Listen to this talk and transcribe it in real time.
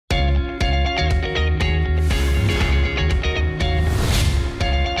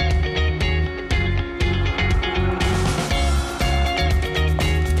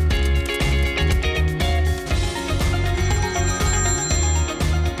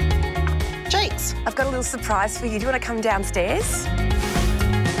I've got a little surprise for you. Do you want to come downstairs?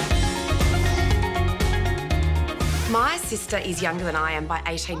 My sister is younger than I am by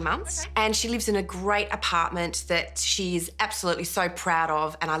 18 months, and she lives in a great apartment that she's absolutely so proud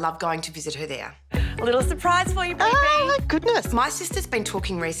of, and I love going to visit her there. A little surprise for you, baby. Oh, my goodness. My sister's been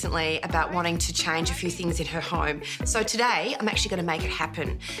talking recently about wanting to change a few things in her home. So today, I'm actually going to make it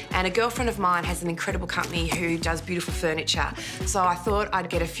happen. And a girlfriend of mine has an incredible company who does beautiful furniture. So I thought I'd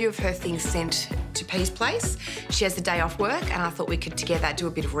get a few of her things sent to P's place. She has the day off work, and I thought we could together do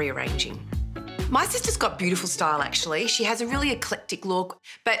a bit of rearranging. My sister's got beautiful style, actually. She has a really eclectic look,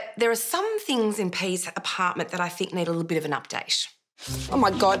 but there are some things in P's apartment that I think need a little bit of an update. Oh my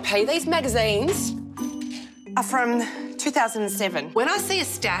God, P, these magazines are from 2007. When I see a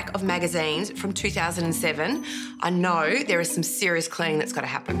stack of magazines from 2007, I know there is some serious cleaning that's got to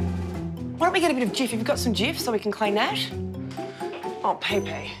happen. Why don't we get a bit of Jif? Have you got some Jif so we can clean that? Oh,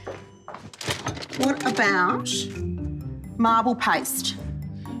 PP. What about marble paste?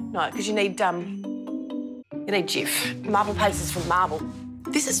 No, because you need Jif. Marble paste is from marble.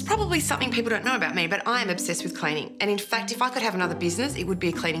 This is probably something people don't know about me, but I am obsessed with cleaning. And in fact, if I could have another business, it would be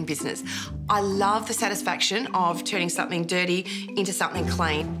a cleaning business. I love the satisfaction of turning something dirty into something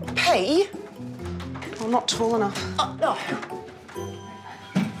clean. P? I'm not tall enough. Oh, no.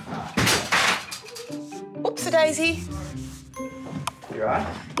 Oopsie-daisy. You all right?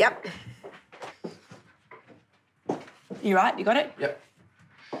 Yep. You right? You got it? Yep.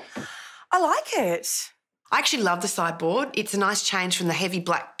 I like it. I actually love the sideboard. It's a nice change from the heavy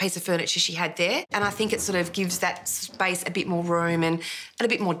black piece of furniture she had there, and I think it sort of gives that space a bit more room and a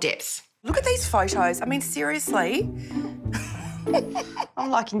bit more depth. Look at these photos. I mean, seriously. I'm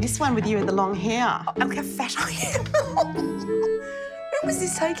liking this one with you with the long hair. Oh, look how fat I am. When was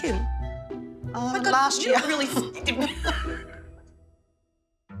this taken? Oh my God, last year. Really.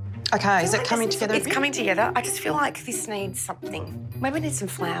 Okay, is it coming together? It's coming together. I just feel like this needs something. Maybe we need some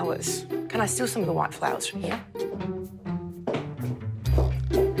flowers. Can I steal some of the white flowers from here?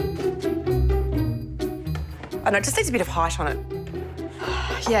 Oh, no, it just needs a bit of height on it.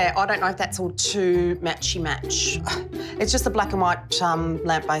 Yeah, I don't know if that's all too matchy-match. It's just the black and white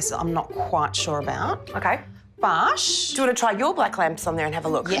lamp base I'm not quite sure about. OK. But... Do you want to try your black lamps on there and have a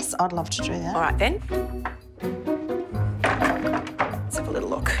look? Yes, I'd love to do that. All right, then. Let's have a little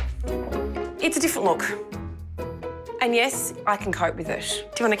look. It's a different look. And yes, I can cope with it.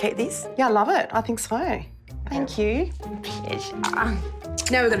 Do you want to keep this? Yeah, I love it. I think so. Thank you. Pleasure.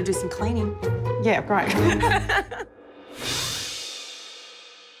 Now we're going to do some cleaning. Yeah, great.